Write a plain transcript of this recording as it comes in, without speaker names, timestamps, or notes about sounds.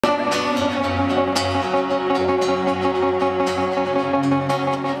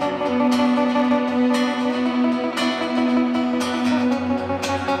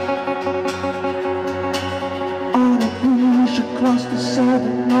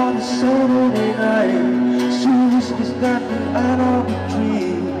on a Saturday night. Susan is standing out of the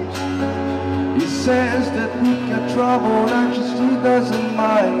dreams. He says that we got trouble and she doesn't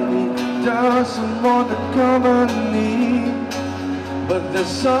mind. He doesn't want the company, but there's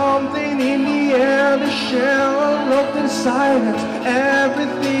something in the air, the shell locked in silence.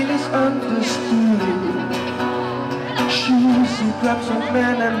 Everything is understood. She grabs a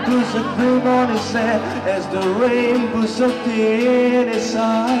man and puts a grin on his head as the rain puts a tear in his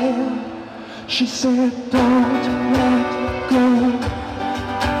eye. She said, don't let go,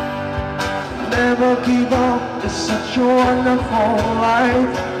 never give up, it's such a wonderful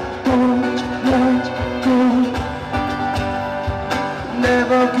life. Don't let go,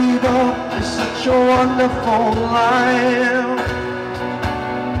 never give up, it's such a wonderful life.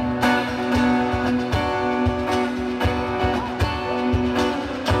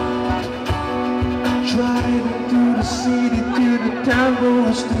 Driving through the city to the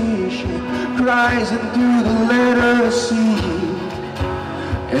temple station, cries into the letter C.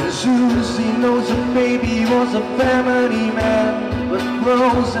 And Susie knows her baby was a family man, but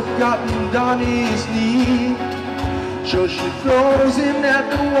Rose had gotten down his knee. So she throws him at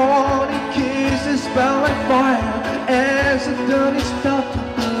the wall, he kisses fell like fire as the dirty start to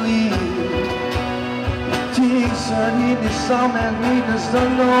believe. He takes her in his arm and he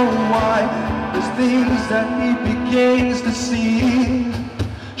doesn't know why. There's things that he begins to see.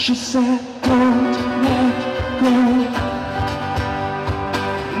 She said, don't let go,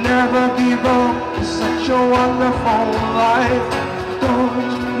 never give up, it's such a wonderful life. Don't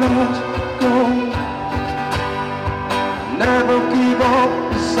let go, never give up,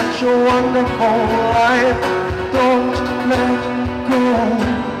 it's such a wonderful life. Don't let go,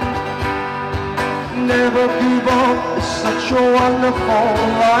 never give up, it's such a wonderful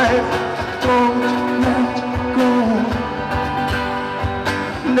life. Don't let go,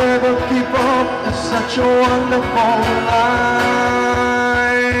 never give up, it's such a wonderful life.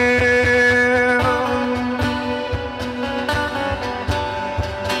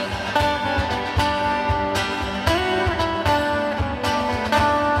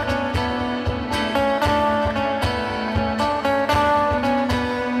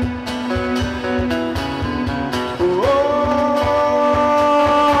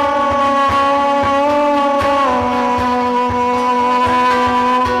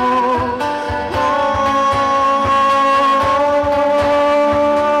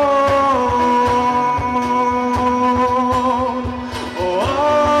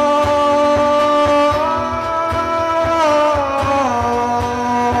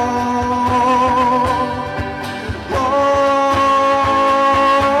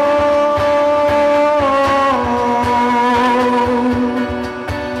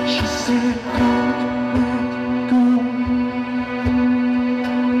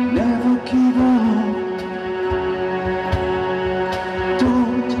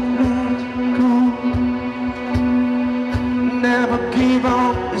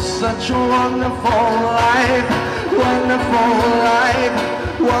 Such a wonderful life, wonderful life,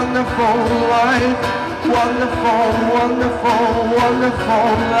 wonderful life, wonderful, wonderful, wonderful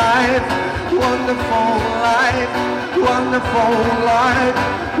life, wonderful life, wonderful life,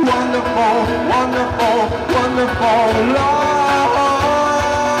 wonderful, wonderful, wonderful life.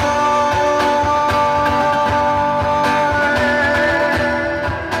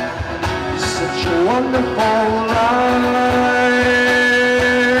 Such a wonderful life.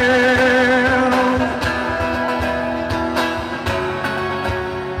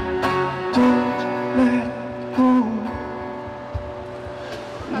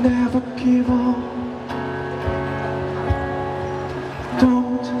 Never give up,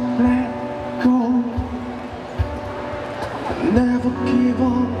 don't let go, never give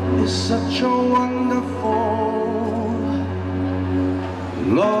up, it's such a wonderful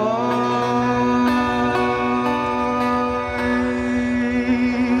love.